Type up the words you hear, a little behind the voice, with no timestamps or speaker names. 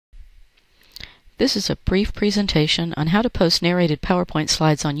This is a brief presentation on how to post narrated PowerPoint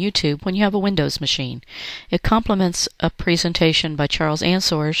slides on YouTube when you have a Windows machine. It complements a presentation by Charles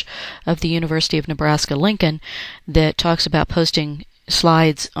Ansorge of the University of Nebraska-Lincoln that talks about posting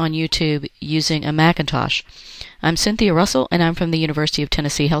slides on YouTube using a Macintosh. I'm Cynthia Russell, and I'm from the University of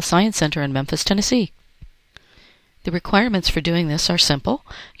Tennessee Health Science Center in Memphis, Tennessee. The requirements for doing this are simple.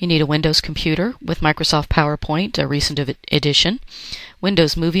 You need a Windows computer with Microsoft PowerPoint, a recent edition,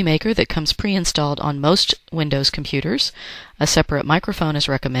 Windows Movie Maker that comes pre-installed on most Windows computers, a separate microphone is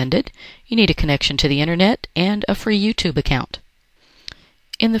recommended, you need a connection to the internet, and a free YouTube account.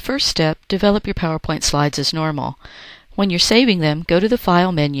 In the first step, develop your PowerPoint slides as normal. When you're saving them, go to the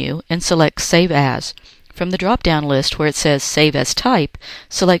File menu and select Save As. From the drop-down list where it says Save as Type,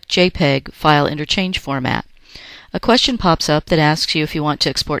 select JPEG File Interchange Format. A question pops up that asks you if you want to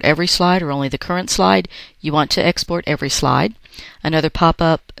export every slide or only the current slide. You want to export every slide. Another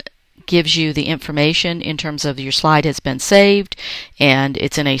pop-up gives you the information in terms of your slide has been saved and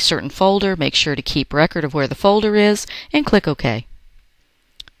it's in a certain folder. Make sure to keep record of where the folder is and click OK.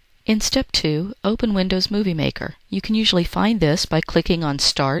 In step 2, open Windows Movie Maker. You can usually find this by clicking on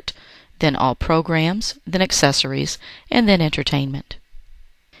Start, then All Programs, then Accessories, and then Entertainment.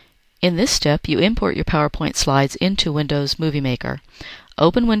 In this step, you import your PowerPoint slides into Windows Movie Maker.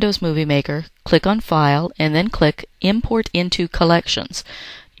 Open Windows Movie Maker, click on File, and then click Import into Collections.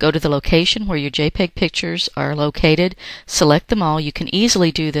 Go to the location where your JPEG pictures are located, select them all. You can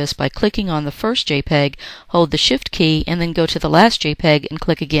easily do this by clicking on the first JPEG, hold the Shift key, and then go to the last JPEG and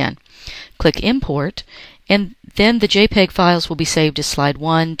click again. Click Import, and then the JPEG files will be saved as slide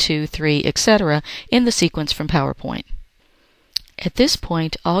 1, 2, 3, etc. in the sequence from PowerPoint. At this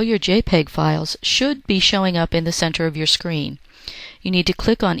point, all your JPEG files should be showing up in the center of your screen. You need to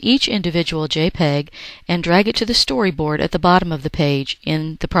click on each individual JPEG and drag it to the storyboard at the bottom of the page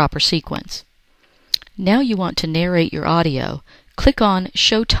in the proper sequence. Now you want to narrate your audio. Click on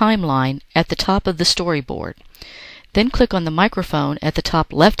Show Timeline at the top of the storyboard. Then click on the microphone at the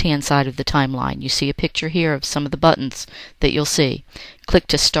top left-hand side of the timeline. You see a picture here of some of the buttons that you'll see. Click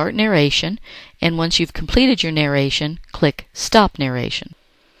to Start Narration, and once you've completed your narration, click Stop Narration.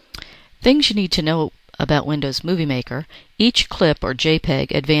 Things you need to know about Windows Movie Maker: each clip or JPEG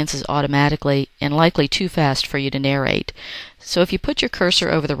advances automatically and likely too fast for you to narrate. So if you put your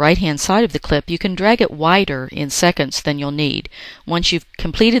cursor over the right-hand side of the clip, you can drag it wider in seconds than you'll need. Once you've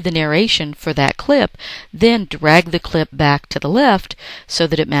completed the narration for that clip, then drag the clip back to the left so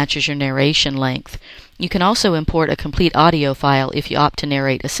that it matches your narration length. You can also import a complete audio file if you opt to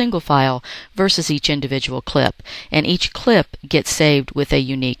narrate a single file versus each individual clip, and each clip gets saved with a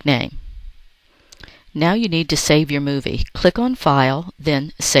unique name. Now you need to save your movie. Click on File,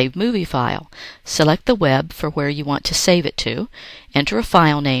 then Save Movie File. Select the web for where you want to save it to, enter a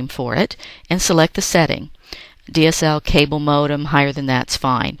file name for it, and select the setting. DSL, cable modem, higher than that's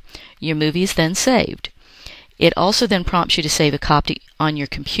fine. Your movie is then saved. It also then prompts you to save a copy on your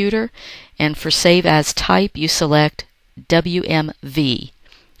computer, and for Save as Type you select WMV,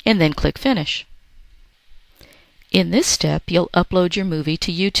 and then click Finish. In this step, you'll upload your movie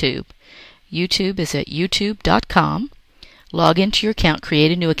to YouTube. YouTube is at youtube.com. Log into your account,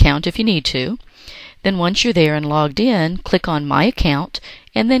 create a new account if you need to. Then once you're there and logged in, click on My Account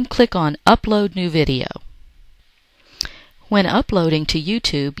and then click on Upload New Video. When uploading to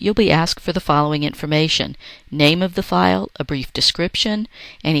YouTube, you'll be asked for the following information: name of the file, a brief description,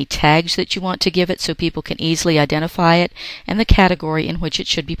 any tags that you want to give it so people can easily identify it, and the category in which it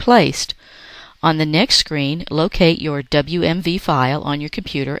should be placed. On the next screen, locate your WMV file on your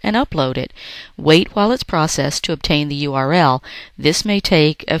computer and upload it. Wait while it's processed to obtain the URL. This may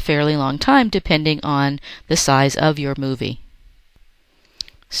take a fairly long time depending on the size of your movie.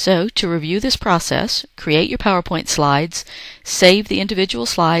 So, to review this process, create your PowerPoint slides, save the individual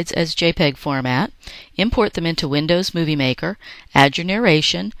slides as JPEG format, import them into Windows Movie Maker, add your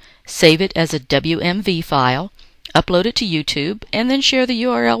narration, save it as a WMV file, upload it to YouTube, and then share the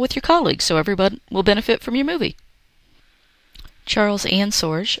URL with your colleagues so everyone will benefit from your movie. Charles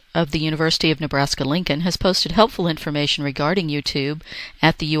Ansorge of the University of Nebraska-Lincoln has posted helpful information regarding YouTube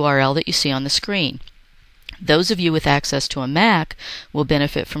at the URL that you see on the screen. Those of you with access to a Mac will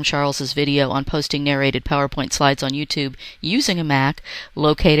benefit from Charles's video on posting narrated PowerPoint slides on YouTube using a Mac,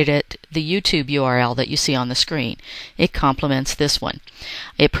 located at the YouTube URL that you see on the screen. It complements this one.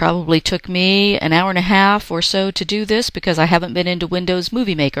 It probably took me an hour and a half or so to do this because I haven't been into Windows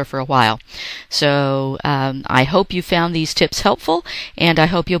Movie Maker for a while. So I hope you found these tips helpful, and I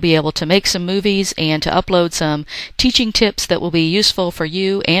hope you'll be able to make some movies and to upload some teaching tips that will be useful for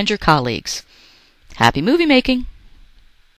you and your colleagues. Happy movie making!